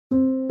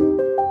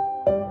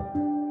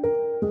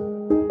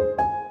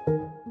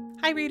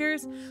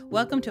readers.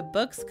 Welcome to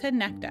Books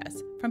Connect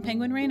Us from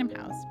Penguin Random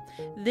House.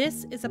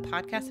 This is a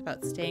podcast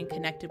about staying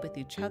connected with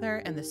each other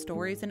and the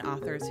stories and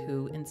authors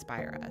who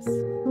inspire us.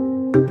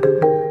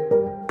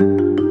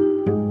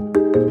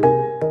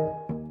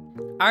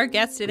 Our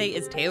guest today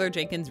is Taylor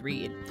Jenkins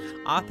Reid,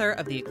 author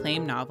of the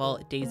acclaimed novel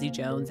Daisy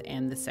Jones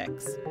and the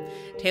Six.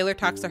 Taylor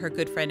talks to her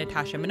good friend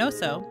Natasha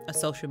Minoso, a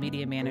social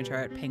media manager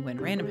at Penguin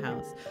Random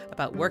House,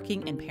 about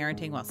working and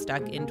parenting while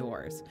stuck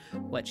indoors,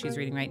 what she's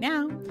reading right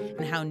now,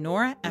 and how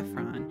Nora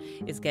Ephron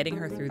is getting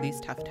her through these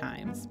tough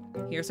times.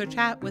 Here's her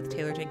chat with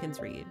Taylor Jenkins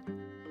Reid.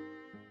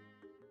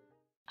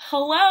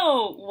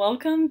 Hello,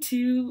 welcome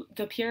to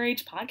the Pure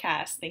Age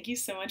podcast. Thank you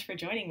so much for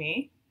joining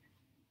me.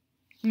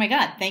 Oh my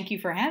God, thank you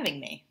for having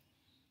me.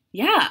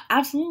 Yeah,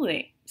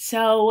 absolutely.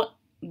 So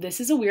this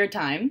is a weird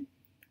time.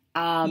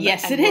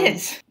 Yes, it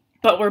is.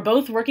 But we're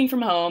both working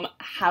from home.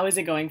 How is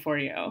it going for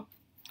you?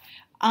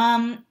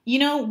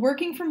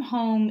 Working from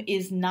home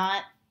is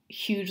not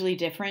hugely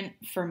different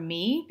for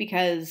me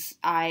because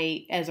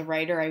as a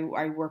writer,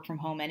 I work from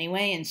home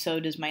anyway, and so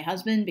does my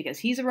husband because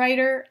he's a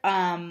writer.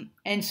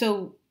 And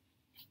so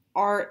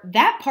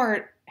that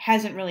part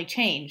hasn't really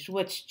changed.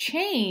 What's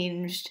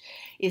changed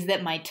is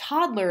that my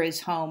toddler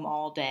is home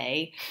all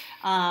day,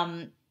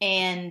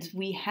 and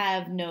we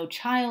have no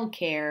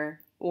childcare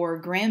or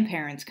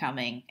grandparents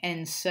coming.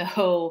 And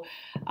so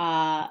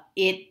I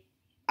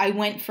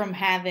went from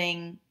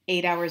having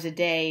 8 hours a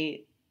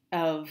day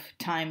of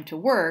time to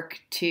work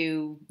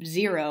to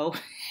 0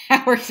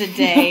 hours a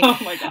day. Oh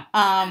my God.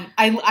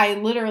 I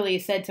literally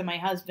said to my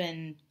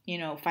husband,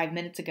 5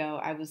 minutes ago,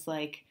 I was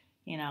like,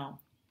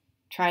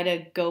 try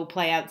to go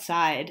play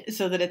outside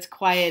so that it's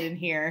quiet in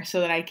here so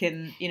that I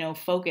can,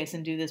 focus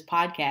and do this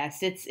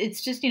podcast.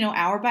 It's just,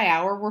 hour by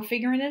hour, we're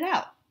figuring it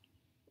out.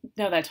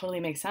 No, that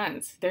totally makes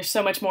sense. There's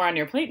so much more on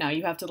your plate now.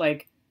 You have to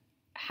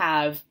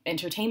have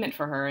entertainment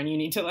for her, and you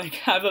need to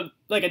have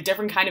a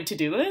different kind of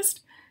to-do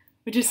list,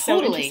 which is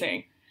so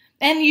interesting.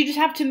 And you just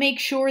have to make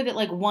sure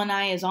that one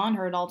eye is on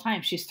her at all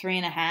times. She's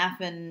 3.5,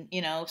 and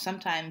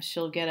sometimes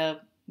she'll get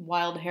a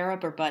wild hair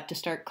up her butt to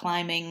start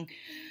climbing,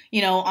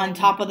 on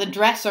top of the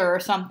dresser or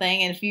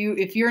something. And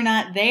if you're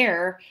not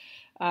there,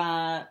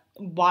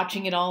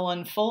 watching it all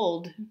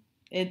unfold,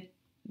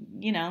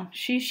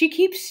 she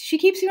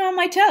keeps me on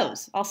my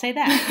toes. I'll say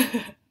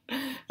that.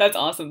 That's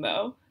awesome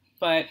though.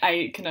 But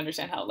I can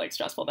understand how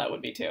stressful that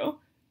would be too.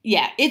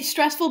 Yeah, it's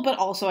stressful, but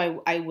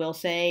also I will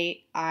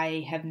say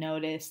I have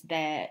noticed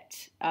that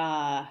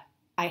I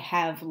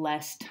have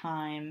less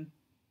time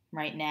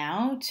right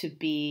now to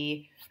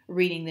be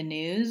reading the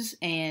news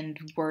and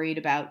worried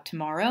about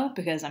tomorrow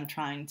because I'm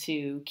trying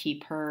to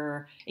keep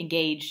her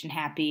engaged and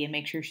happy and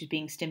make sure she's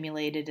being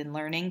stimulated and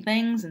learning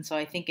things. And so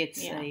I think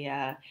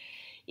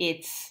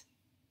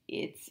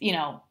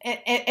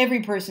every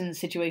person's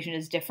situation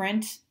is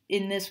different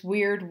in this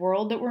weird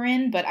world that we're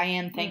in, but I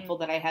am thankful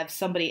that I have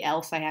somebody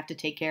else I have to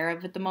take care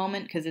of at the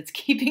moment because it's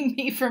keeping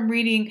me from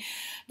reading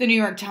the New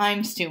York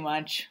Times too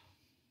much.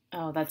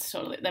 Oh,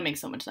 that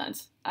makes so much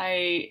sense.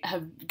 I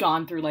have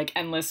gone through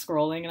endless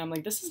scrolling and I'm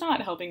like, this is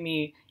not helping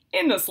me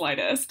in the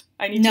slightest.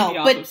 I need to be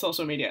off of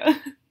social media.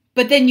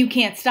 But then you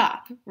can't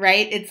stop,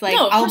 right? It's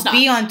I'll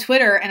be on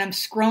Twitter and I'm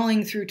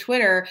scrolling through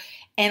Twitter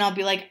and I'll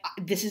be like,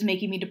 this is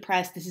making me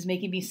depressed. This is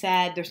making me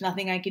sad. There's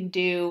nothing I can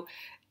do.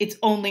 It's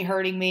only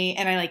hurting me.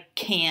 And I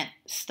can't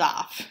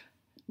stop.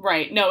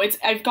 Right. No,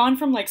 I've gone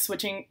from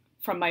switching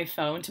from my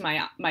phone to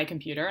my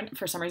computer. And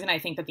for some reason, I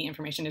think that the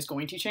information is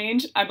going to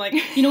change. I'm like,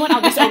 you know what?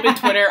 I'll just open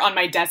Twitter on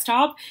my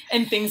desktop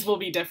and things will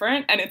be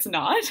different. And it's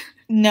not.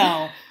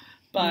 No.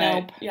 But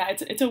nope. Yeah,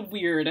 it's a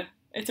weird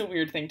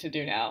thing to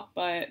do now.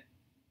 But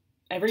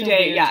every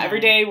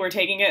day we're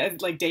taking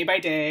it day by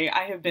day.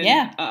 I have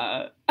been,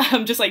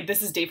 I'm just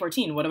this is day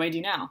 14. What do I do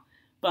now?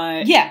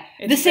 But yeah,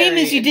 the same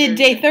as you did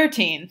day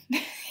 13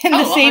 and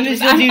the same 100%.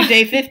 As you'll do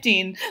day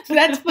 15. So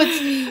that's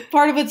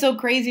part of what's so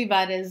crazy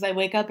about it is I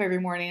wake up every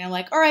morning and I'm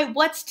like, all right,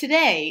 what's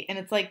today? And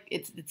it's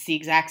it's the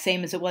exact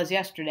same as it was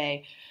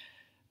yesterday.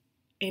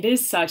 It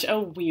is such a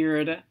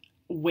weird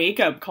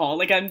wake up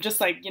call. I'm just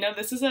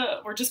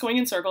we're just going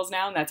in circles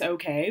now and that's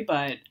okay.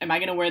 But am I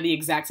going to wear the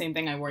exact same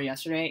thing I wore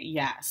yesterday?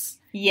 Yes.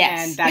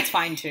 Yes. And that's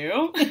fine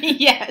too.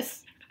 Yes.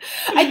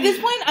 At this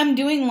point, I'm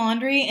doing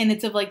laundry, and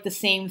it's of the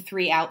same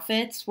 3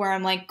 outfits where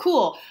I'm like,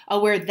 cool,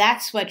 I'll wear that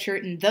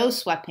sweatshirt and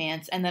those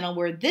sweatpants, and then I'll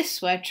wear this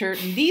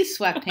sweatshirt and these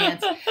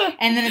sweatpants,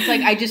 and then it's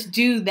I just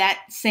do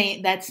that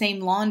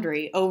same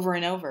laundry over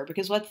and over,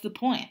 because what's the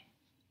point?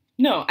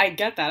 No, I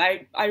get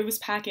that. I was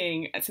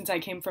packing, since I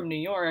came from New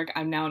York,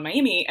 I'm now in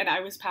Miami, and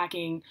I was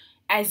packing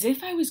as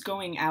if I was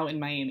going out in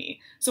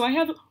Miami. So I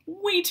have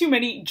way too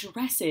many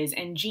dresses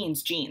and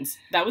jeans.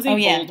 That was a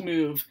bold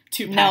move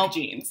to pack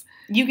jeans.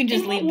 You can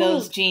just leave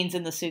those jeans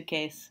in the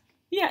suitcase.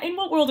 Yeah, in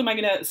what world am I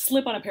going to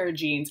slip on a pair of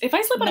jeans? If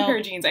I slip on a pair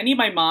of jeans, I need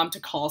my mom to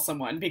call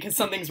someone because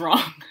something's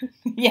wrong.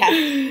 Yeah,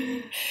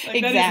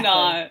 exactly. That is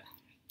not...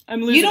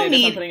 I'm losing it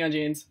if I'm putting on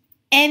jeans.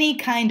 Any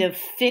kind of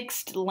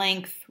fixed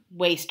length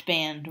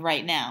waistband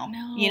right now.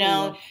 No. You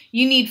know,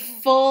 you need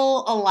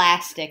full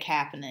elastic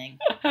happening.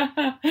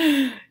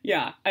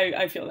 Yeah,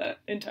 I feel that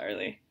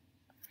entirely.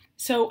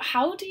 So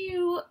how do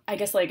you, I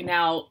guess, like,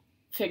 now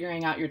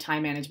figuring out your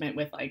time management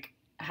with, like,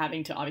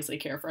 having to obviously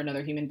care for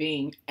another human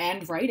being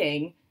and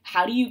writing,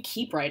 how do you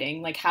keep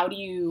writing? Like, how do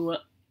you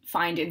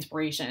find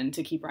inspiration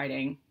to keep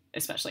writing,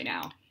 especially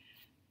now?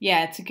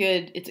 Yeah, it's a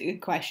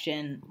good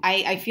question.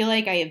 I feel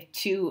like I have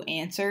two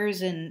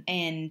answers,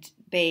 and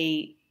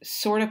they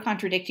sort of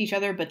contradict each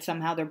other, but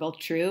somehow they're both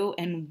true.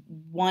 And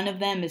one of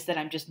them is that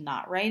I'm just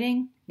not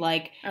writing.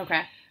 Like,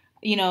 Okay.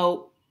 you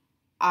know,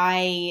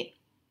 I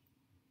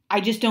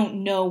just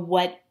don't know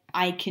what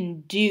I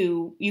can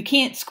do. You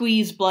can't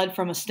squeeze blood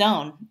from a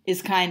stone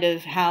is kind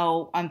of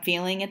how I'm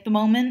feeling at the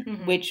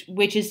moment,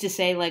 which is to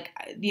say, like,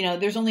 you know,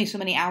 there's only so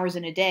many hours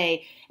in a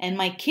day, and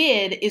my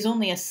kid is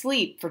only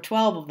asleep for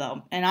 12 of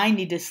them, and I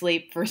need to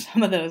sleep for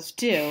some of those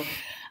too.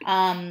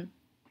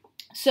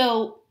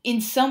 So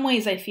in some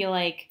ways I feel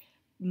like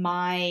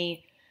my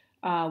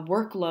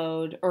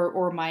workload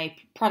or my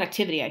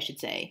productivity, I should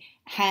say,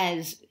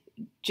 has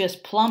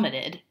just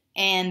plummeted,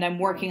 and I'm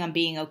working on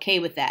being okay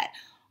with that.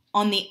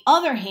 On the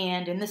other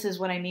hand, and this is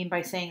what I mean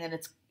by saying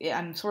that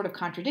I'm sort of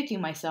contradicting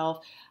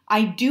myself,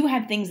 I do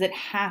have things that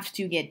have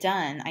to get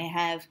done. I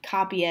have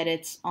copy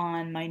edits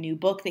on my new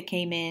book that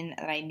came in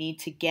that I need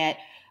to get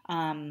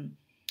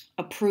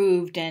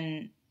approved,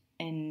 and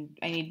I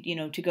need, you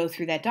know, to go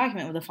through that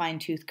document with a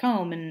fine-tooth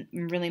comb and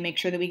really make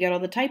sure that we get all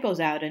the typos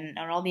out and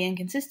all the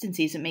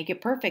inconsistencies and make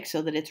it perfect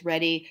so that it's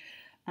ready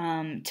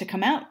to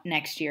come out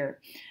next year.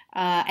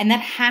 And that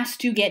has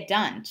to get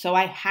done. So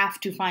I have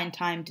to find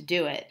time to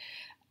do it.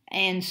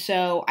 And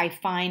so I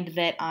find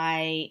that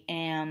I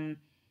am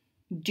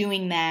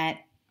doing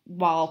that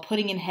while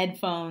putting in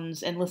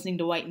headphones and listening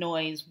to white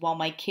noise while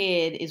my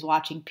kid is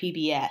watching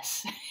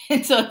PBS.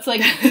 And so it's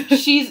like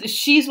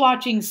she's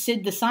watching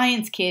Sid the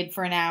Science Kid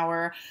for an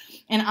hour,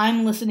 and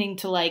I'm listening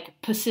to like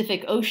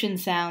Pacific Ocean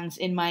sounds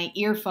in my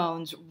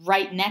earphones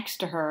right next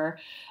to her,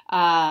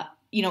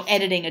 you know,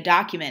 editing a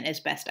document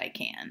as best I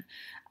can.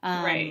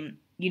 Right.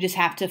 You just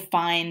have to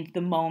find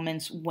the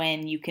moments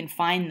when you can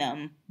find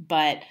them,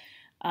 but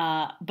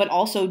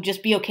also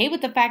just be okay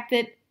with the fact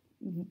that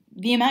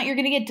the amount you're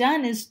going to get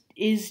done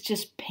is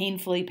just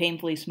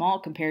painfully small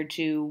compared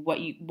to what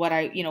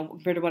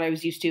I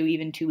was used to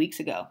even 2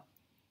 weeks ago.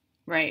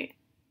 Right.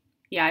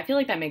 Yeah, I feel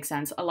like that makes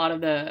sense. A lot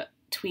of the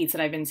tweets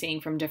that I've been seeing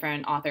from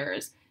different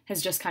authors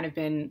has just kind of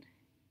been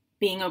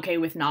being okay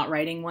with not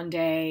writing one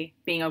day,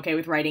 being okay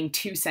with writing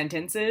 2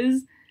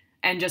 sentences,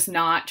 and just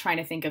not trying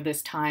to think of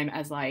this time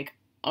as like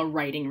a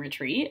writing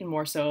retreat, and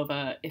more so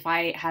of if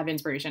I have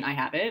inspiration, I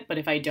have it, but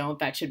if I don't,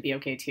 that should be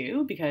okay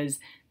too, because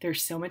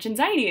there's so much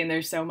anxiety and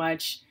there's so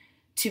much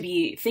to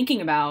be thinking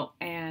about,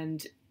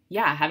 and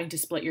yeah, having to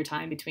split your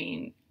time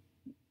between,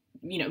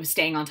 you know,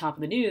 staying on top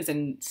of the news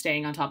and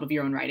staying on top of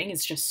your own writing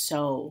is just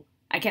so,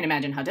 I can't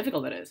imagine how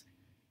difficult it is.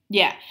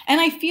 Yeah. And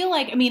I feel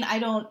like, I mean,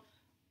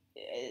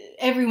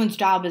 everyone's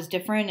job is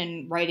different,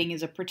 and writing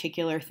is a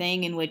particular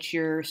thing in which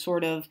you're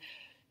sort of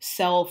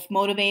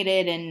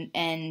self-motivated,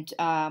 and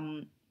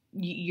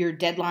your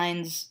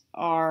deadlines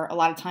are a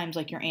lot of times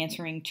like you're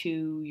answering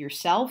to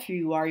yourself.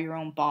 You are your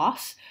own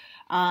boss.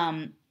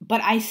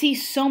 But I see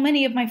so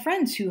many of my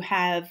friends who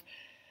have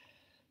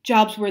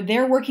jobs where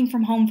they're working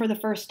from home for the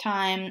first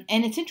time.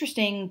 And it's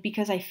interesting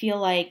because I feel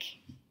like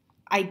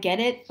I get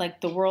it. Like,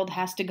 the world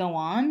has to go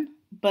on,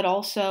 but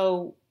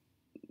also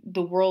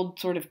the world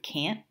sort of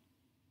can't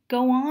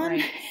go on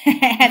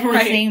at the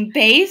same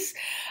pace.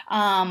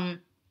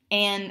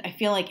 And I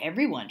feel like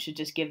everyone should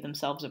just give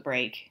themselves a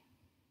break.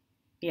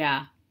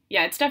 Yeah.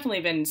 Yeah, it's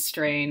definitely been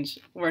strange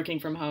working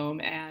from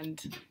home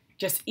and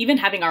just even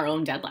having our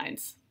own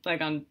deadlines, like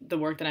on the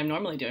work that I'm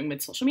normally doing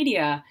with social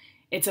media.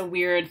 It's a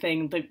weird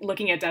thing, like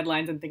looking at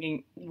deadlines and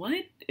thinking,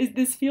 what is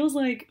this? Feels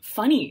like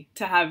funny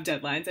to have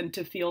deadlines and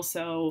to feel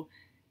so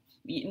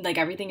like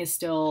everything is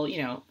still,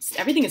 you know,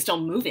 everything is still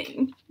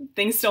moving.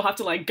 Things still have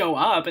to like go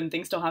up and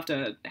things still have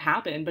to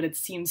happen, but it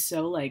seems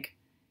so like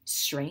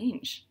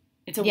strange.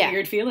 It's a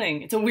weird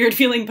feeling. It's a weird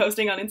feeling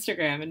posting on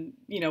Instagram and,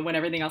 you know, when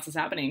everything else is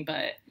happening.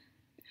 But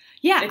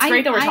yeah, it's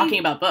great that we're talking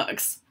about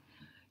books.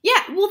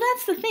 Yeah, well,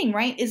 that's the thing,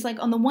 right? Is like,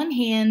 on the one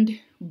hand,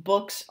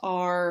 books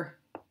are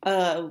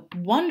a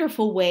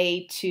wonderful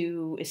way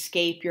to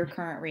escape your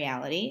current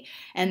reality.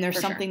 And there's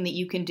something that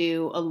you can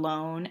do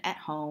alone at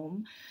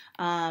home.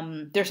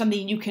 There's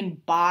something you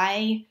can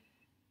buy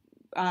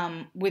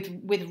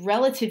with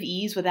relative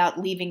ease without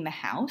leaving the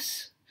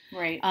house.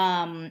 Right.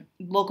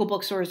 Local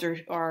bookstores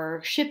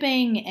are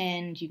shipping,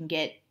 and you can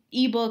get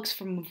ebooks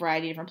from a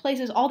variety of different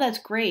places. All that's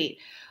great.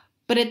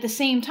 But at the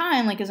same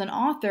time, like, as an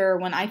author,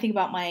 when I think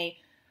about my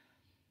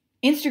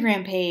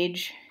Instagram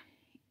page,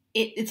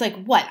 it's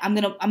like, what? I'm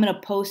gonna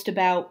post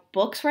about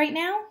books right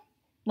now?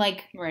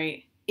 Like,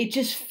 right. It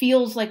just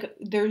feels like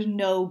there's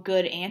no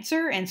good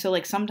answer. And so,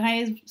 like,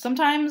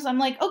 sometimes I'm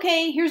like,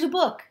 okay, here's a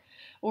book,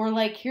 or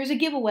like, here's a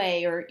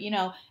giveaway, or, you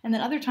know, and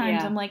then other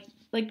times I'm like,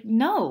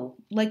 no,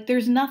 like,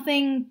 there's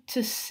nothing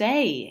to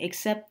say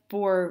except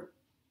for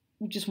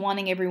just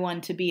wanting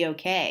everyone to be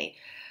okay.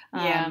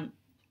 Yeah.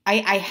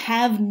 I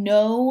have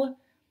no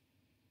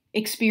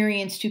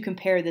experience to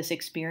compare this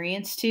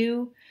experience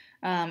to,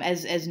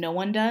 as no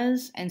one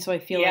does. And so I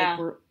feel like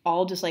we're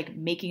all just like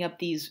making up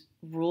these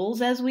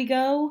rules as we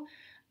go.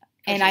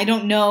 And sure. I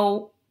don't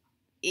know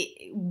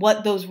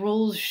what those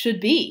rules should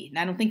be. And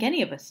I don't think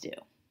any of us do.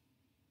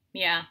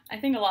 Yeah, I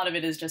think a lot of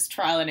it is just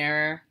trial and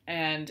error,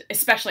 and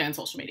especially on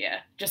social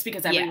media, just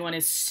because everyone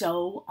is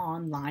so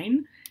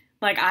online.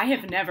 Like, I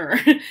have never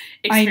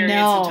experienced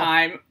a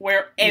time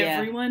where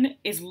everyone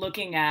is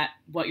looking at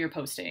what you're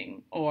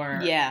posting,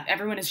 or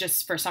everyone is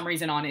just, for some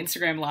reason, on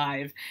Instagram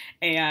Live,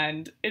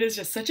 and it is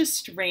just such a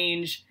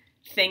strange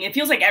thing. It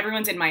feels like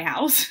everyone's in my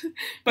house,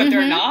 but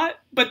they're not,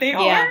 but they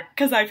are,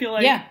 because I feel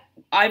like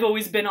I've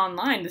always been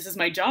online. This is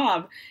my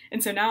job,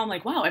 and so now I'm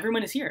like, wow,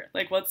 everyone is here.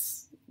 Like, what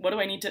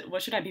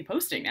should I be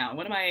posting now?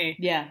 What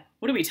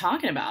are we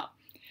talking about?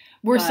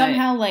 We're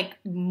somehow like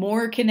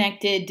more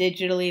connected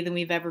digitally than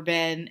we've ever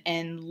been,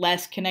 and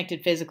less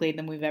connected physically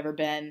than we've ever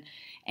been.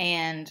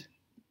 And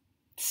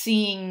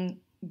seeing,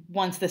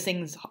 once this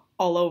thing's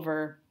all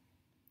over,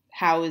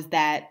 how is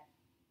that?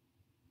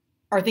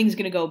 Are things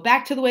going to go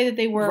back to the way that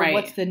they were? Right.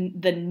 What's the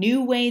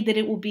new way that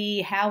it will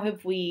be? How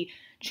have we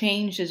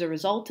changed as a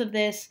result of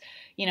this?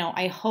 You know,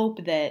 I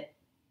hope that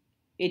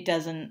it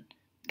doesn't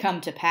come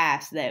to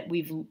pass, that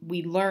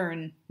we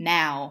learn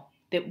now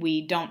that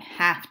we don't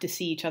have to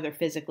see each other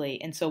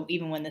physically, and so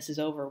even when this is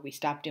over, we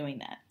stop doing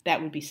that.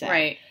 That would be sad.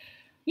 Right.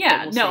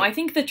 Yeah. We'll see. I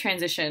think the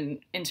transition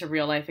into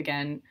real life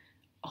again,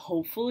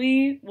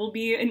 hopefully, will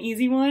be an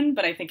easy one,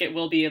 but I think it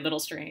will be a little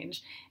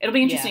strange. It'll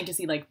be interesting to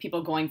see like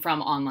people going from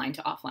online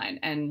to offline,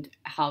 and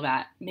how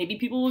that maybe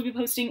people will be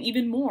posting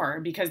even more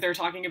because they're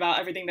talking about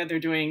everything that they're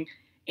doing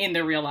in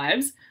their real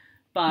lives.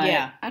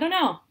 But I don't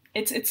know.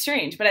 It's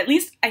strange, but at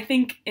least I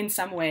think in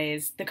some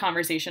ways the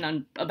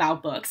conversation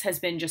about books has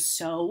been just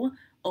so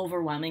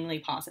overwhelmingly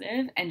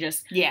positive, and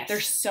just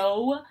there's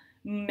so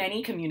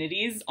many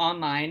communities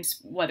online,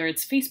 whether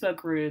it's Facebook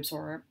groups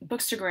or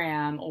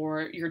Bookstagram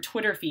or your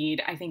Twitter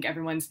feed. I think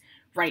everyone's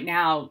right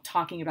now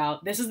talking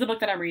about, this is the book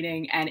that I'm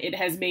reading, and it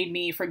has made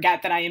me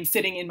forget that I am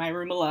sitting in my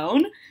room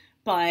alone.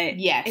 But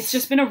it's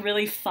just been a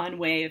really fun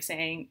way of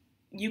saying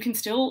you can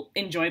still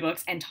enjoy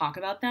books and talk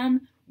about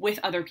them with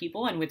other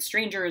people and with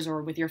strangers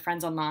or with your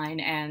friends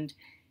online, and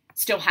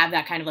still have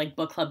that kind of like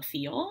book club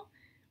feel,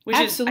 which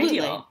is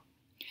ideal.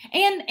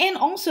 And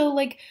also,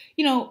 like,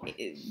 you know,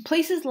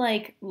 places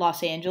like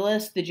Los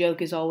Angeles, the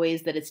joke is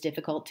always that it's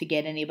difficult to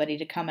get anybody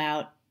to come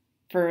out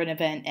for an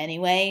event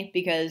anyway,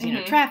 because, you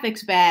know,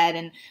 traffic's bad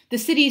and the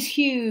city's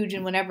huge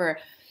and whatever.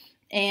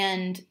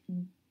 And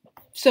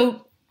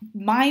so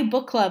my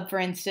book club, for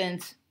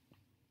instance,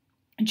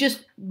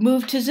 just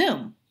moved to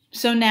Zoom.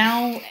 So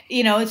now,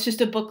 you know, it's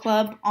just a book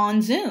club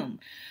on Zoom.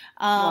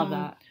 Love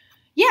that.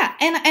 Yeah,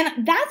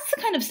 and that's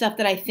the kind of stuff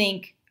that I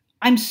think,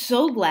 I'm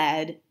so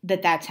glad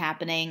that that's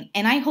happening,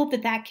 and I hope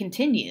that that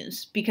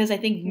continues, because I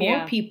think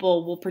more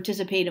people will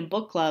participate in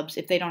book clubs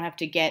if they don't have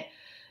to get,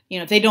 you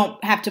know, if they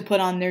don't have to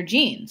put on their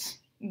jeans.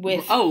 For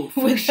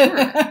sure.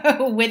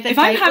 If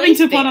I'm having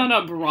to put on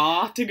a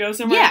bra to go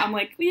somewhere, I'm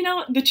like, you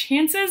know, the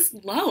chances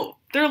low.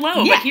 They're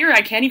low, but here I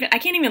can't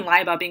even lie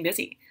about being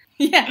busy.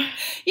 Yeah.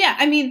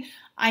 I mean,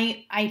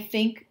 I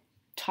think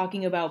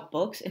talking about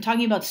books and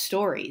talking about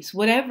stories,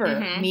 whatever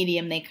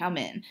medium they come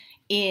in,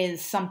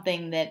 is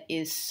something that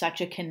is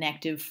such a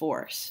connective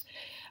force.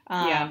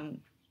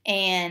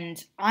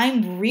 And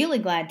I'm really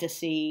glad to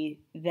see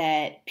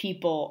that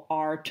people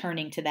are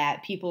turning to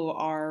that. People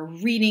are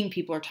reading.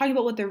 People are talking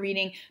about what they're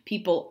reading.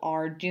 People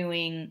are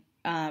doing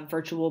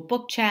virtual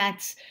book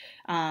chats.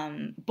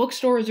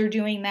 Bookstores are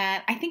doing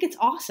that. I think it's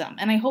awesome.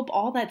 And I hope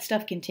all that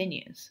stuff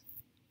continues.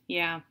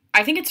 Yeah.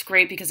 I think it's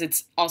great because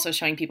it's also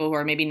showing people who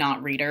are maybe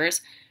not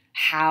readers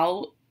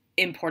how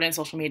important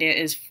social media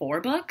is for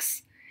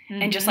books,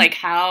 and just like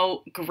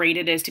how great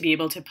it is to be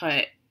able to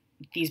put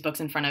these books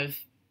in front of,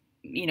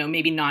 you know,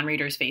 maybe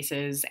non-readers'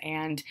 faces,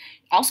 and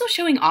also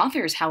showing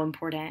authors how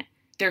important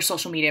their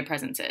social media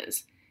presence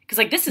is. Because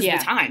like this is the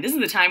time. This is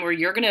the time where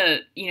you're going to,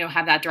 you know,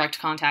 have that direct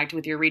contact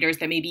with your readers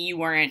that maybe you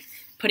weren't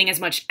putting as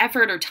much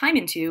effort or time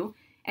into.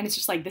 And it's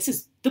just like, this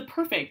is the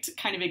perfect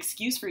kind of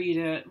excuse for you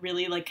to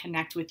really like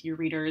connect with your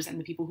readers and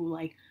the people who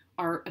like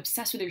are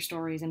obsessed with your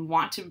stories and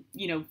want to,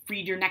 you know,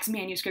 read your next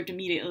manuscript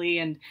immediately.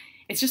 And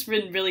it's just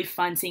been really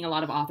fun seeing a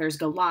lot of authors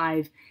go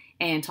live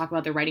and talk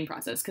about their writing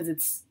process,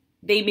 because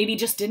they maybe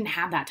just didn't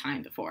have that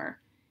time before.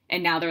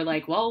 And now they're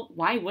like, well,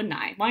 why wouldn't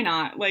I? Why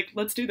not? Like,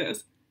 let's do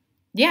this.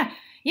 Yeah.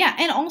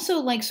 And also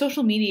like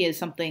social media is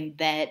something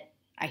that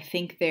I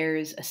think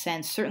there's a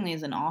sense, certainly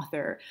as an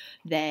author,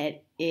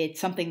 that it's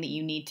something that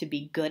you need to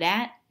be good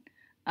at.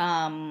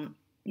 That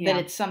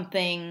it's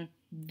something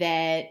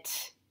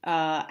that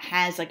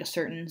has like a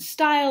certain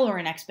style or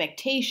an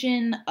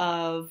expectation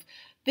of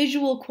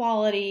visual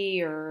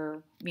quality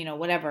or, you know,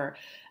 whatever.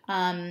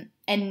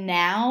 And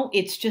now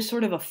it's just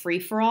sort of a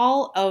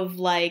free-for-all of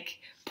like,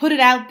 put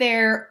it out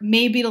there,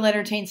 maybe it'll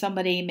entertain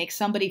somebody, make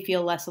somebody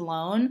feel less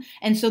alone.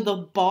 And so the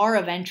bar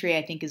of entry,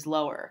 I think, is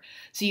lower.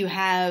 So you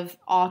have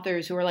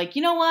authors who are like,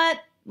 you know what?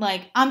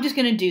 Like, I'm just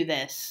going to do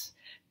this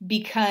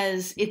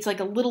because it's like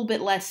a little bit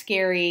less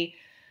scary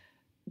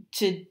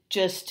to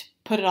just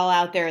put it all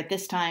out there at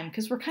this time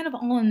because we're kind of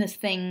all in this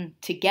thing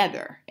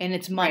together. And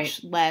it's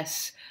much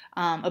less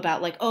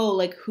about like, oh,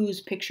 like whose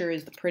picture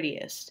is the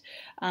prettiest.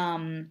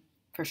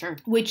 For sure.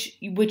 Which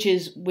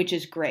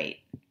is great.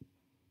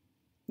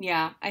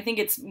 Yeah, I think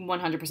it's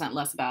 100%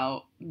 less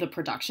about the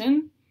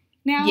production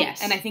now.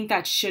 Yes. And I think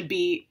that should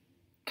be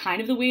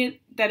kind of the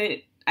way that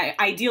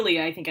ideally,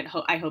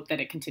 I hope that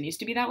it continues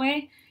to be that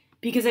way.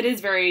 Because it is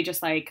very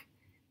just like,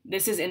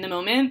 this is in the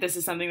moment. This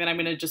is something that I'm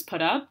going to just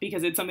put up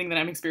because it's something that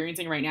I'm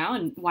experiencing right now.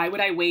 And why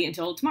would I wait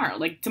until tomorrow?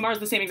 Like, tomorrow's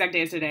the same exact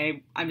day as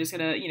today. I'm just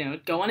going to,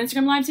 go on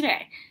Instagram Live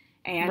today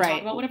and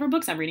talk about whatever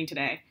books I'm reading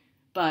today.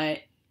 But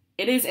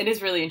it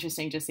is really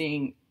interesting just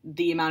seeing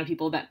the amount of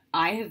people that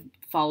I have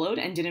followed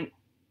and didn't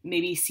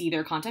maybe see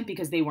their content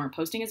because they weren't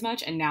posting as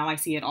much, and now I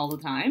see it all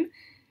the time.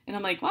 And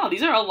I'm like, wow,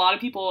 these are a lot of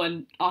people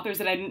and authors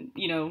that I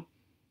didn't,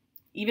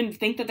 even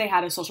think that they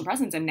had a social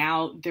presence, and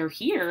now they're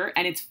here,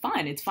 and it's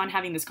fun. It's fun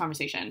having this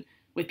conversation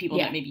with people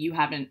that maybe you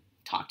haven't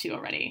talked to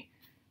already.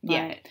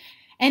 But,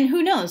 and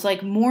who knows,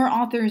 like more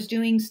authors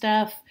doing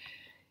stuff.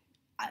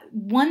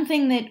 One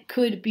thing that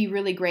could be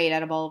really great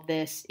out of all of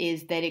this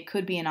is that it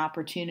could be an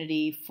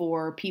opportunity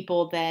for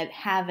people that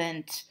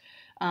haven't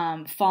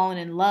fallen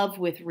in love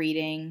with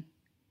reading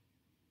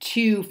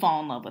to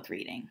fall in love with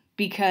reading.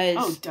 Because,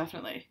 oh,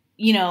 definitely.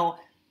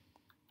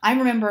 I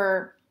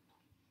remember,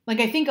 like,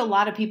 I think a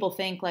lot of people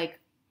think, like,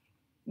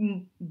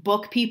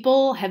 book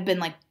people have been,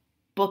 like,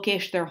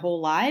 bookish their whole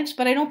lives,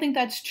 but I don't think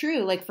that's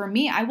true. Like, for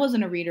me, I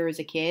wasn't a reader as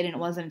a kid, and it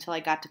wasn't until I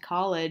got to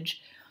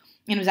college,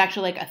 and it was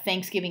actually, like, a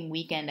Thanksgiving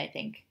weekend, I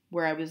think,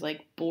 where I was,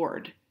 like,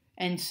 bored.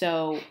 And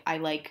so I,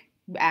 like,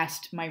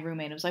 asked my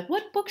roommate, I was like,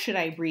 what book should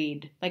I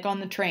read? Like, on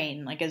the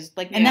train, like,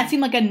 and that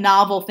seemed like a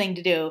novel thing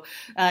to do.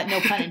 No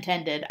pun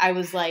intended. I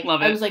was like,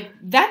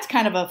 that's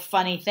kind of a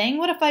funny thing.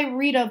 What if I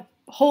read a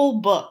whole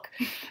book?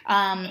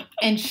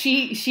 And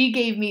she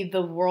gave me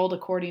The World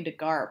According to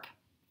Garp,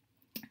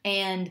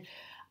 and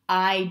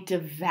I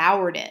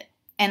devoured it.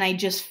 And I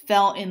just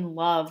fell in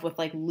love with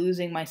like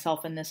losing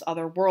myself in this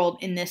other world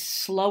in this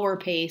slower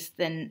pace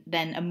than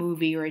a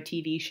movie or a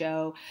TV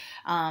show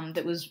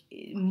that was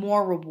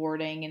more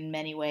rewarding in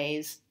many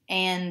ways.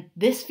 And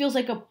this feels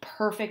like a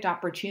perfect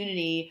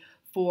opportunity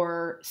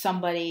for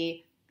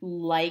somebody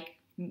like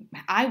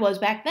I was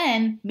back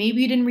then.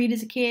 Maybe you didn't read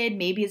as a kid,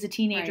 maybe as a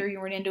teenager you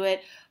weren't into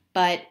it,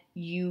 but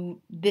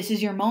this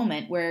is your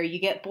moment where you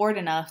get bored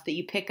enough that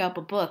you pick up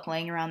a book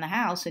laying around the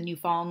house and you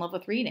fall in love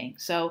with reading.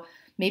 So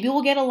maybe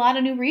we'll get a lot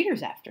of new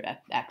readers after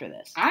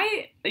this.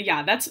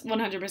 That's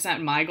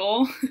 100% my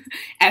goal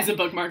as a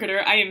book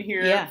marketer. I am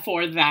here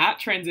for that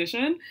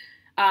transition.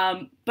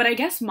 But I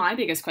guess my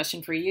biggest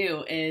question for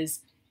you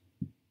is,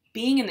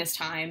 being in this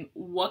time,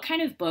 what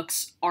kind of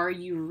books are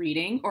you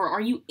reading or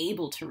are you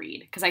able to read?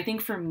 Because I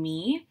think for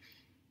me,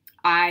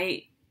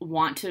 I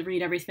want to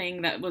read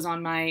everything that was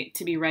on my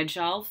to-be-read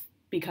shelf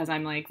because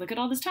I'm like, look at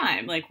all this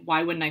time. Like,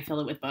 why wouldn't I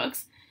fill it with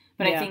books?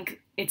 But I think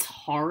it's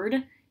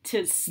hard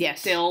to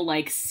still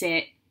like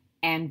sit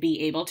and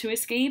be able to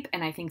escape.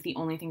 And I think the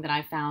only thing that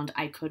I found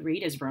I could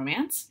read is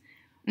romance,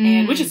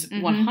 and which is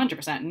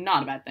 100%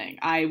 not a bad thing.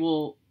 I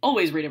will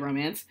always read a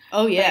romance.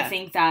 Oh yeah. But I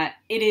think that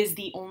it is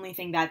the only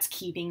thing that's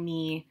keeping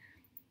me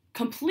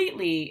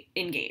completely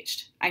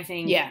engaged. I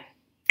think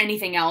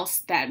anything else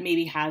that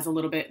maybe has a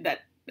little bit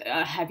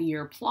a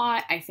heavier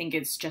plot, I think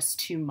it's just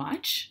too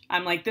much.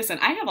 I'm like, listen,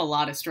 I have a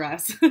lot of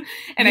stress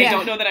and I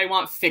don't know that I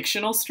want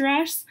fictional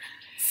stress.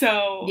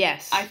 So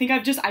I think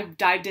I've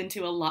dived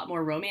into a lot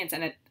more romance,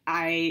 and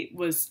I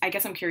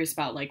guess I'm curious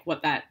about like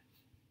what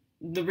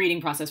the reading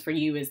process for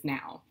you is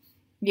now.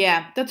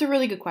 Yeah, that's a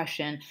really good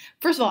question.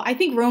 First of all, I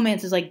think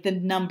romance is like the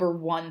number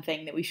one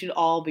thing that we should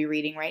all be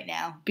reading right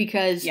now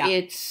because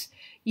it's,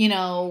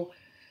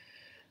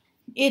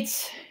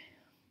 it's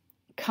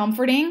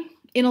comforting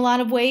in a lot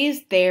of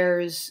ways.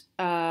 There's,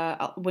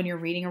 when you're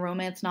reading a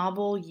romance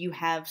novel, you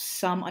have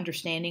some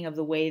understanding of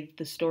the way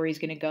the story is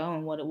going to go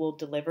and what it will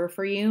deliver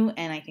for you.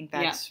 And I think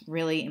that's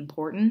really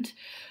important.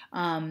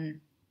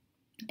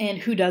 And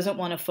who doesn't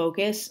want to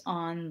focus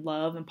on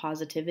love and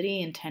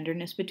positivity and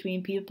tenderness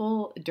between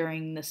people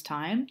during this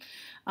time?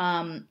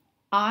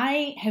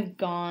 I have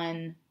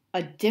gone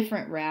a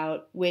different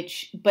route,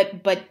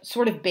 but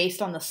sort of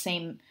based on the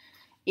same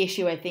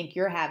issue I think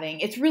you're having.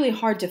 It's really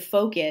hard to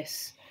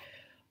focus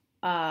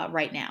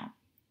right now.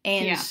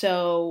 And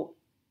so,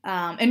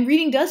 and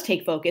reading does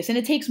take focus, and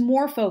it takes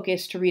more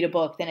focus to read a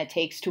book than it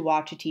takes to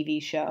watch a TV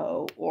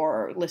show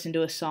or listen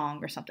to a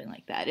song or something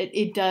like that.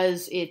 It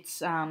does.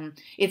 It's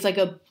like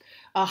a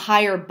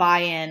higher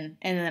buy-in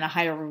and then a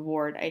higher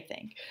reward, I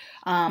think.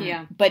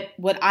 But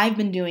what I've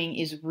been doing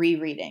is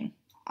rereading.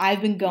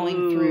 I've been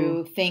going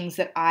through things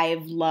that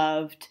I've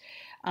loved,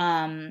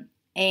 and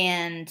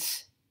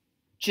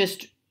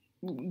just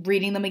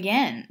reading them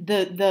again.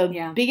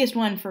 The biggest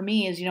one for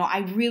me is, I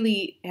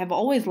really have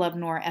always loved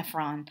Nora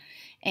Ephron,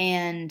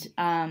 and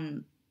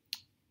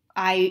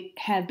I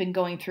have been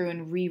going through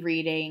and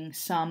rereading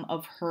some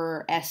of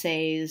her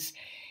essays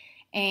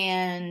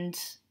and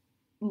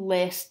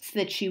lists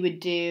that she would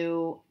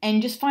do,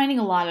 and just finding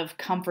a lot of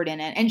comfort in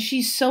it. And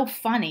she's so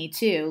funny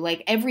too.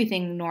 Like,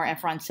 everything Nora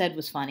Ephron said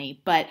was funny,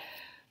 but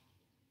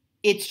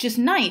it's just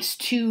nice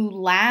to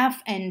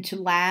laugh, and to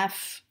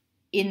laugh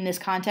in this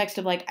context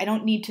of, like, I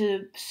don't need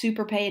to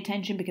super pay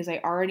attention because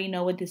I already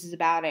know what this is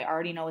about. I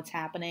already know what's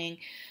happening.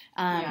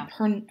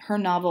 Her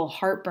novel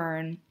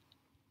Heartburn,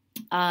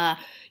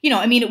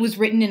 it was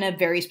written in a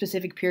very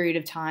specific period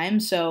of time,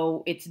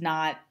 so it's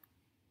not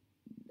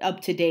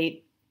up to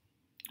date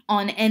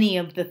on any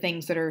of the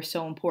things that are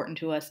so important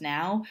to us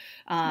now,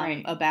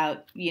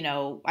 about,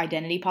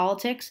 identity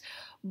politics.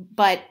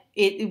 But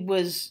it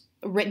was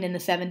written in the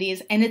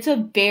 70s, and it's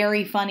a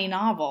very funny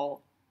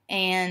novel.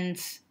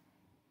 And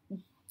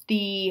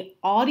the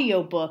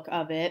audiobook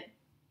of it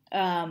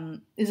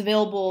is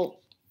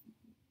available,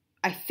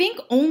 I think,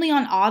 only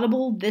on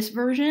Audible, this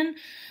version,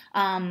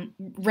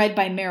 read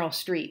by Meryl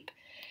Streep.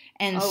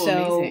 And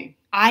amazing.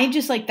 I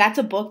just, that's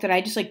a book that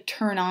I just,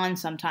 turn on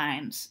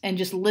sometimes and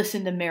just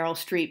listen to Meryl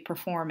Streep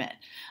perform it.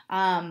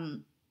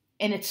 And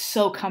it's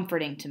so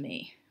comforting to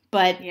me.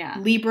 But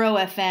Libro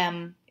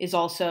FM is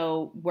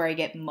also where I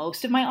get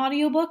most of my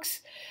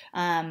audiobooks.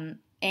 And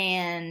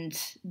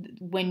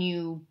when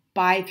you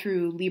buy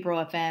through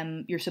Libro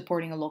FM, you're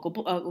supporting a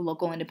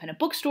local independent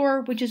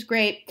bookstore, which is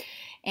great.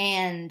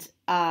 And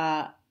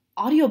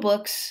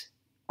audiobooks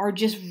are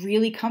just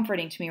really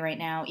comforting to me right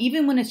now,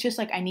 even when it's just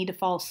I need to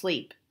fall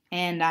asleep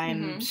and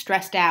I'm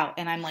stressed out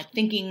and I'm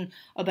thinking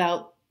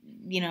about,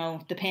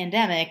 the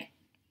pandemic.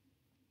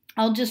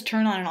 I'll just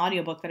turn on an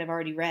audiobook that I've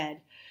already read,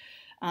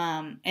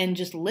 and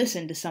just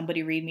listen to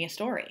somebody read me a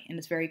story. And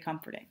it's very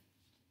comforting.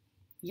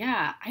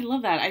 Yeah, I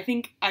love that. I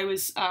think I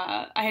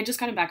had just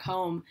gotten back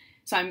home.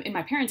 So I'm in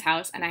my parents'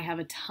 house, and I have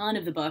a ton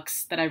of the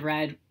books that I've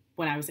read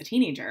when I was a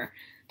teenager.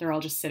 They're all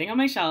just sitting on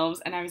my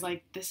shelves, and I was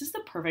like, this is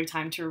the perfect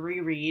time to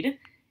reread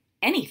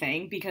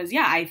anything, because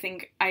I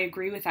think I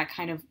agree with that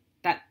kind of,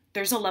 that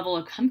there's a level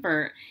of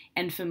comfort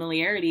and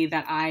familiarity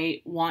that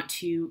I want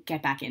to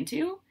get back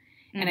into.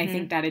 And I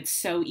think that it's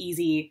so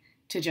easy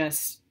to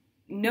just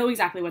know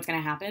exactly what's going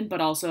to happen,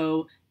 but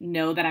also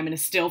know that I'm going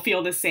to still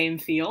feel the same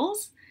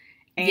feels.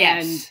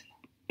 And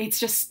it's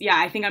just,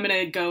 I think I'm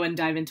going to go and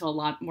dive into a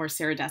lot more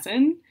Sarah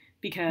Dessen,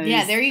 because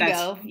there you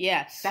go.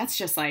 Yes. That's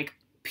just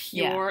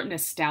pure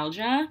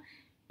nostalgia,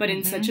 but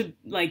in such a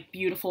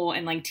beautiful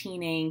and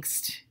teen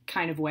angst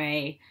kind of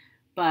way.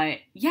 But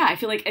I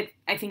feel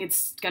I think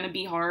it's going to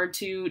be hard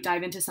to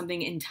dive into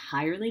something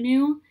entirely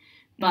new,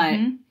 but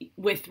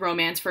with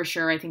romance, for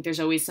sure, I think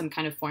there's always some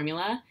kind of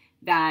formula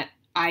that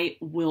I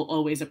will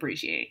always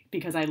appreciate,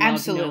 because I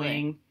love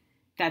knowing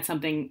that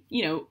something,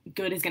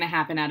 good is going to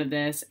happen out of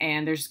this,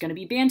 and there's going to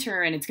be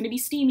banter, and it's going to be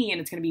steamy,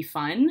 and it's going to be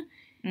fun.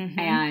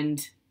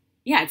 And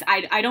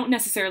I don't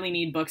necessarily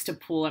need books to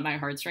pull at my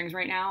heartstrings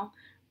right now,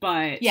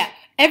 but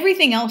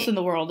everything else in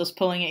the world is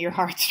pulling at your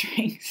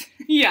heartstrings.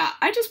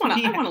 I just want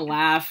to, I want to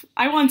laugh.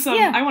 I want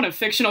I want a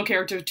fictional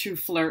character to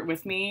flirt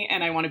with me,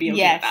 and I want to be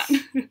okay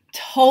with that.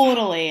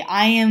 Totally.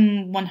 I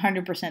am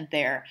 100%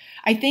 there.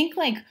 I think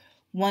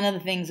one of the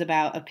things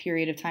about a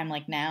period of time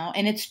like now,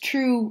 and it's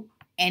true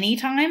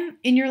anytime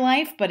in your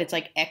life, but it's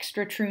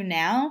extra true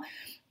now,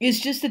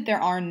 is just that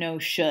there are no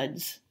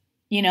shoulds.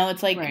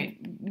 It's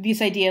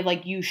this idea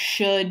of you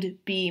should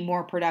be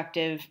more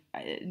productive.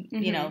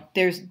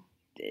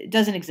 It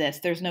doesn't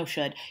exist. There's no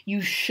should.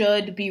 You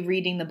should be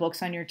reading the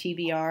books on your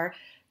TBR.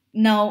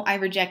 No, I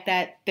reject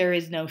that. There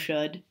is no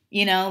should.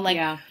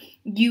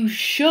 You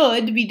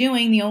should be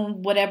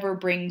doing whatever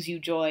brings you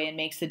joy and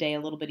makes the day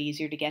a little bit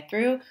easier to get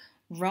through.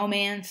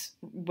 Romance,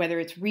 whether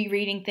it's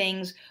rereading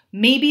things,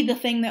 maybe the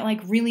thing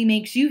that really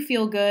makes you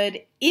feel good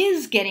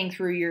is getting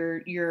through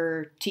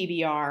your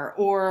TBR,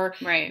 or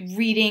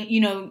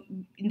reading,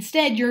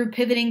 instead you're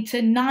pivoting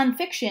to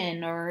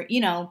nonfiction, or,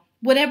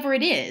 whatever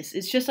it is.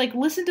 It's just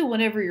listen to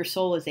whatever your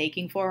soul is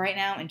aching for right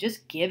now and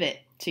just give it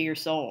to your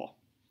soul.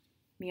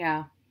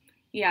 Yeah.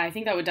 I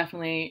think that would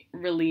definitely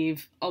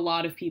relieve a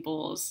lot of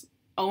people's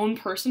own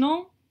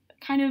personal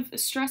kind of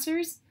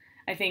stressors.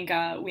 I think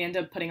we end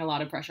up putting a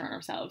lot of pressure on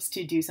ourselves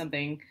to do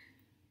something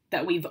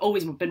that we've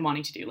always been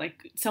wanting to do.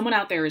 Someone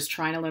out there is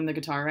trying to learn the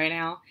guitar right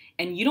now,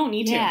 and you don't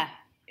need to.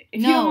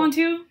 If you don't want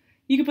to,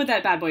 you can put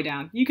that bad boy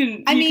down. You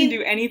can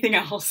do anything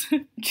else.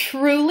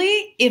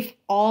 Truly, if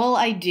all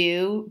I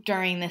do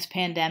during this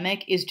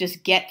pandemic is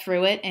just get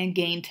through it and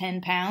gain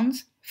 10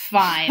 pounds,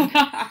 fine.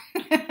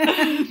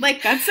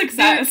 That's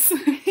success.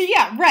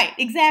 Yeah, right,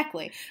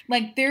 exactly.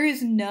 There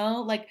is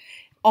no,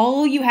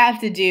 all you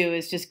have to do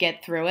is just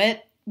get through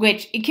it.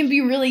 Which it can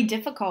be really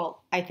difficult,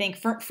 I think.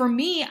 For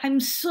me, I'm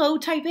so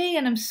type A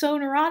and I'm so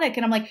neurotic,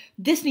 and I'm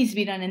this needs to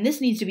be done and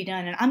this needs to be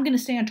done, and I'm going to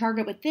stay on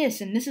target with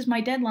this, and this is my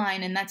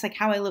deadline, and that's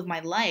how I live my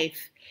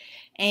life.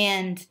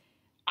 And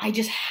I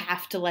just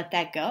have to let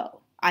that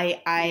go.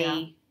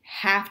 I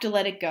have to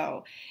let it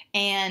go.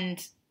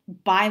 And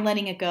by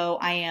letting it go,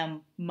 I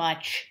am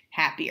much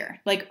happier.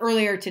 Like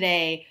earlier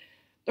today,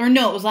 or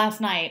no, it was last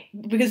night,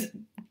 because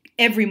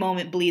every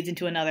moment bleeds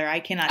into another.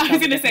 I cannot tell I was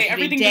going to say,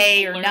 everything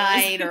day or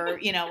night or,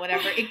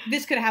 whatever.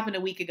 This could have happened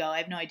a week ago. I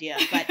have no idea.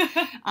 But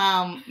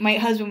my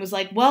husband was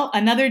like, well,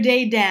 another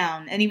day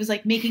down. And he was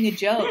like making a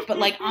joke. But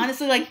like,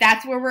 honestly, like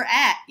that's where we're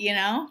at,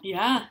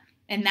 Yeah.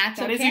 And that's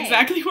okay. That is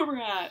exactly where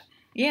we're at.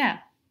 Yeah.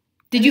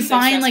 Did you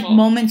find like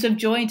moments of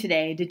joy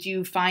today? Did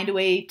you find a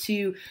way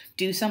to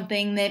do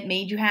something that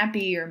made you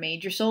happy or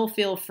made your soul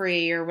feel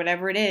free or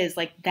whatever it is?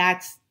 Like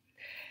that's,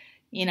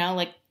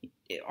 like,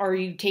 are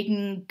you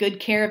taking good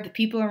care of the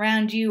people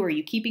around you? Are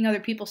you keeping other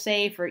people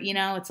safe? Or,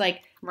 it's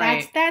like,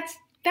 right.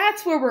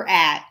 that's where we're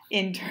at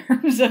in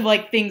terms of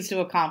like things to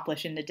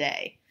accomplish in the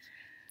day.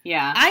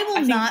 Yeah. I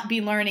will not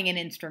be learning an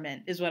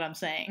instrument is what I'm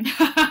saying.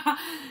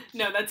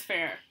 No, that's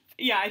fair.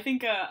 Yeah, I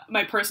think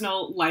my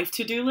personal life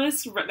to-do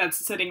list that's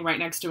sitting right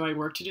next to my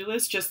work to-do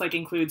list just like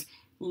includes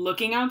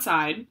looking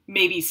outside,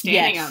 maybe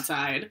standing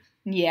outside.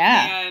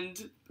 Yeah.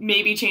 And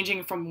maybe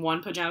changing from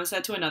one pajama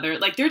set to another.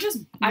 Like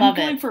I'm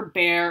going for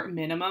bare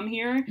minimum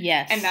here.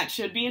 Yes. And that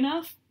should be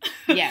enough.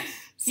 Yes.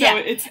 So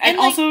and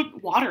also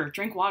water.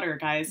 Drink water,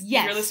 guys.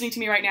 Yes. If you're listening to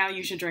me right now,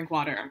 you should drink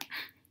water.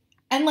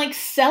 And like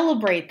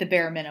celebrate the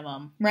bare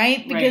minimum,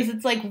 right? Because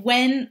it's like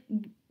when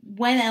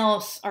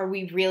else are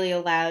we really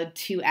allowed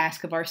to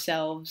ask of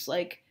ourselves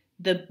like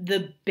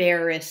the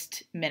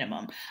barest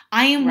minimum?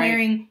 I am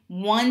wearing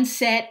one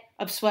set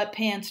of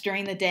sweatpants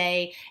during the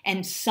day,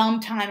 and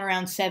sometime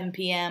around 7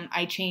 p.m.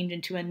 I change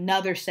into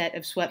another set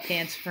of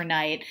sweatpants for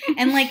night.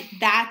 And like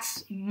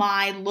that's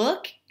my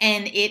look,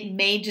 and it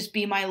may just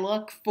be my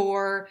look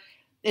for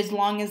as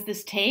long as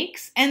this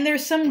takes, and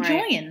there's some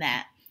joy in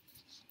that.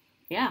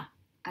 Yeah.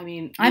 I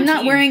mean, I'm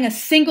not wearing a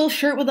single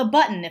shirt with a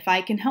button if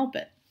I can help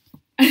it.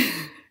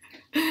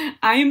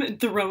 I'm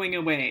throwing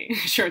away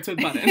shirts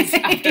with buttons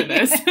after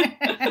this.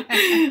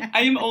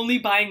 I am only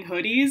buying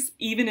hoodies,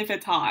 even if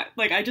it's hot.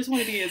 Like, I just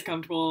want to be as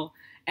comfortable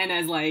and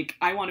as, like,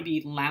 I want to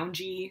be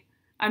loungy.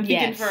 I'm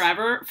thinking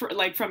forever,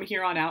 from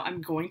here on out,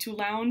 I'm going to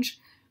lounge,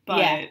 but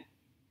I'm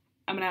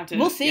going to have to...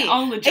 We'll see. Yeah,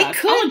 I'll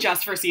adjust. I'll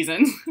adjust for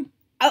seasons.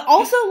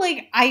 Also,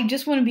 like, I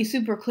just want to be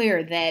super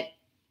clear that,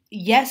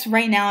 yes,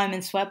 right now I'm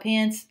in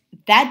sweatpants.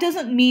 That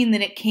doesn't mean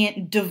that it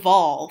can't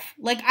devolve.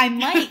 Like, I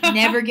might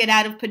never get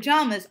out of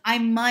pajamas. I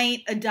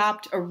might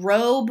adopt a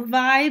robe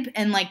vibe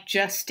and, like,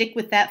 just stick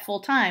with that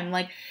full time.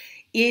 Like,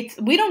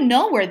 we don't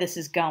know where this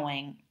is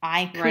going.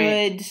 I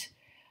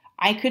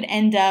could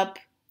end up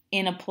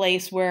in a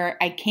place where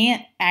I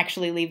can't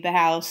actually leave the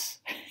house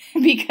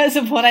because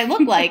of what I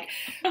look like.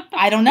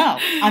 I don't know.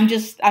 I'm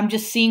just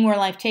seeing where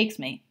life takes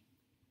me.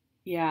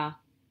 Yeah.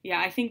 Yeah,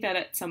 I think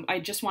that I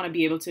just want to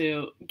be able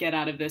to get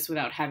out of this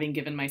without having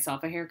given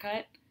myself a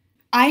haircut.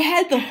 I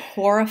had the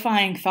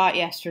horrifying thought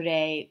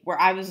yesterday where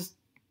I was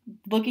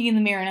looking in the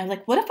mirror and I was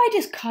like, what if I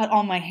just cut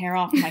all my hair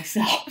off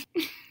myself?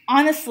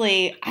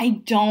 Honestly, I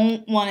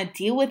don't want to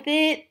deal with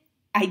it.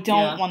 I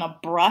don't want to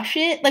brush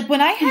it. Like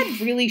when I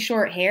had really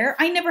short hair,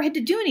 I never had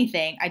to do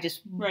anything. I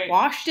just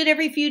washed it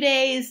every few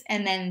days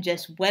and then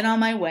just went on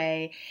my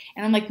way.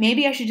 And I'm like,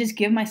 maybe I should just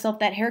give myself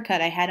that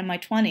haircut I had in my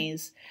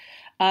 20s.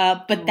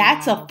 But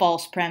that's a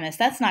false premise.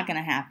 That's not going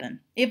to happen.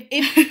 If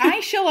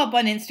I show up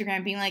on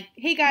Instagram being like,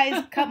 hey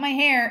guys, cut my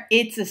hair,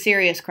 it's a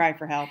serious cry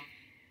for help.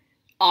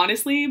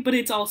 Honestly, but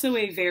it's also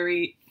a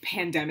very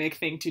pandemic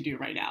thing to do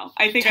right now.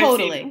 I think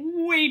totally. I've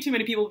seen way too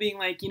many people being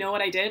like, you know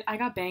what I did? I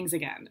got bangs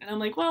again. And I'm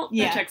like, well,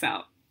 that checks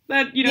out.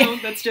 That,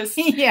 that's just,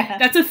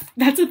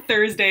 that's a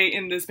Thursday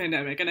in this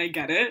pandemic, and I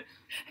get it.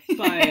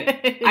 But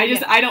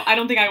I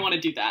don't think I want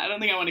to do that. I don't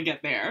think I want to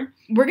get there.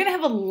 We're going to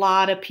have a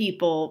lot of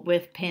people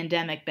with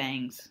pandemic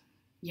bangs.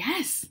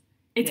 Yes.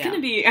 It's going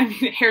to be, I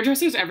mean,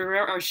 hairdressers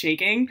everywhere are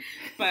shaking,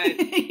 but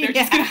they're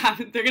just going to have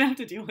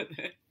to deal with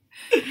it.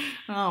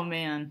 Oh,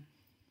 man.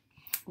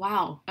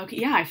 Wow. Okay.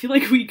 Yeah. I feel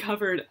like we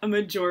covered a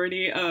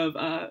majority of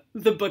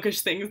the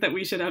bookish things that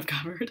we should have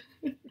covered.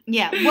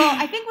 Yeah. Well,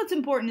 I think what's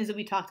important is that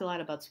we talked a lot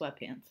about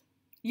sweatpants.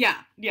 Yeah.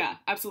 Yeah.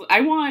 Absolutely.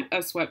 I want a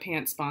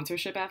sweatpants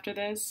sponsorship after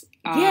this.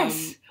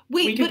 Yes.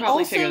 Wait, we can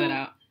probably figure that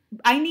out.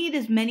 I need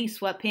as many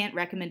sweatpant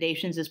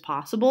recommendations as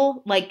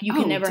possible. Like, you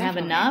can never have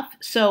enough.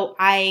 So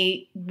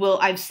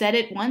I've said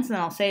it once and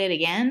I'll say it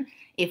again.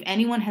 If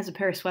anyone has a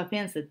pair of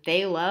sweatpants that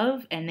they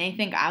love and they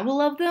think I will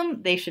love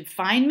them, they should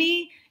find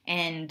me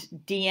and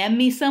DM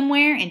me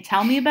somewhere and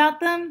tell me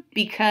about them,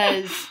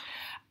 because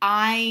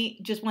I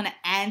just want to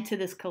add to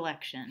this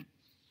collection.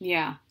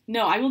 Yeah.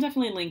 No, I will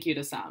definitely link you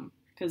to some,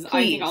 because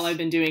I think all I've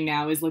been doing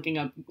now is looking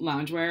up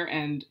loungewear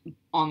and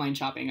online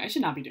shopping. I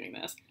should not be doing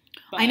this.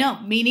 But... I know,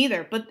 me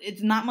neither, but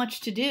it's not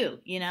much to do,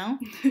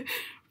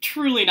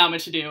 Truly not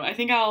much to do. I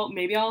think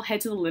maybe I'll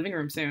head to the living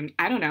room soon.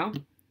 I don't know.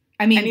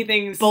 I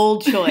mean,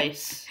 bold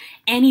choice.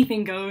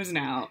 Anything goes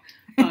now.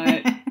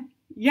 But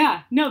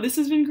yeah, no, this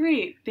has been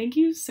great. Thank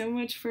you so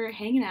much for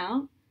hanging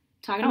out,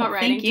 talking about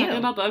writing, talking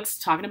about books,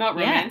 talking about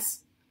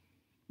romance.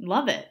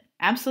 Love it.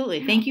 Absolutely.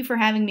 Yeah. Thank you for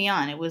having me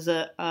on. It was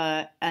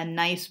a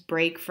nice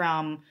break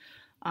from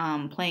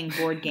playing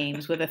board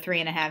games with a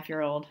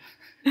 3.5-year-old.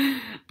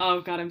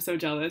 Oh God, I'm so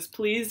jealous.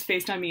 Please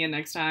FaceTime me in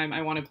next time.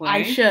 I want to play.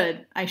 I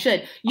should.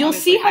 You'll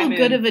Honestly, see how I'm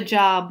good in. of a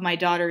job my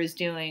daughter is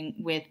doing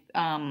with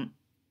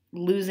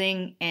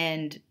losing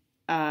and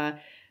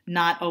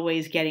not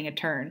always getting a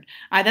turn.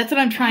 That's what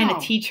I'm trying to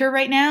teach her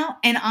right now.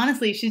 And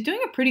honestly, she's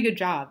doing a pretty good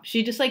job.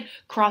 She just like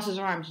crosses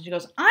her arms and she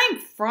goes, "I'm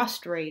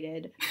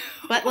frustrated."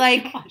 But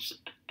like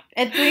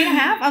at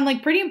 3.5, I'm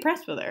like pretty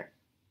impressed with her.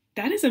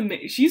 That is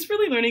amazing. She's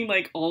really learning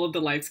like all of the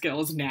life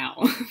skills now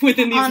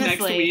within these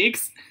next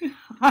weeks.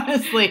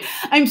 Honestly,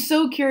 I'm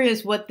so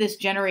curious what this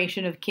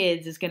generation of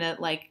kids is going to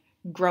like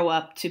grow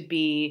up to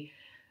be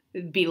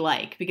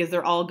like, because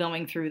they're all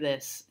going through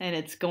this and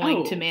it's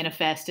going to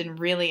manifest in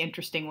really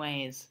interesting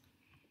ways.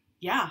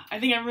 Yeah, I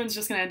think everyone's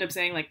just going to end up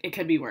saying like, it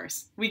could be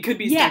worse. We could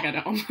be stuck at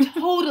home.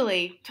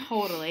 Totally.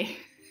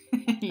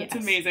 That's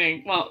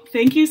amazing. Well,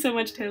 thank you so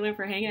much, Taylor,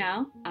 for hanging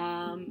out.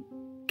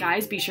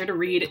 Guys, be sure to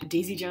read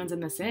Daisy Jones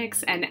and the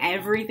Six and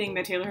everything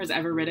that Taylor has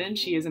ever written.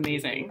 She is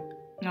amazing.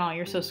 Oh,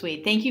 you're so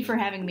sweet. Thank you for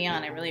having me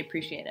on. I really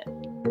appreciate it.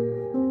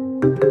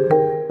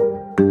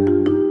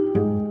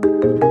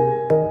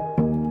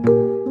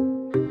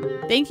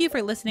 Thank you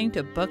for listening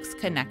to Books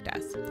Connect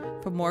Us.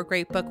 For more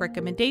great book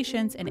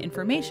recommendations and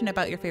information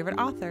about your favorite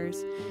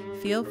authors,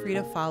 feel free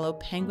to follow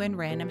Penguin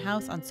Random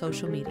House on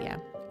social media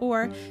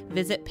or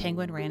visit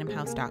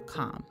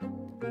penguinrandomhouse.com.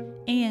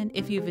 And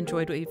if you've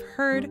enjoyed what you've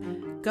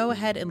heard, go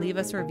ahead and leave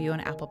us a review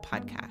on Apple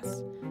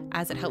Podcasts,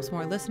 as it helps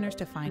more listeners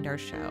to find our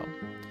show.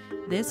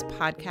 This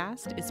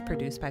podcast is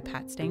produced by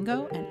Pat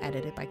Stango and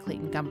edited by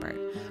Clayton Gumbert.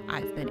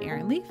 I've been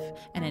Erin Leaf,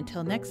 and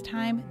until next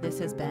time, this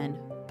has been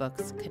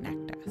Books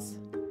Connect Us.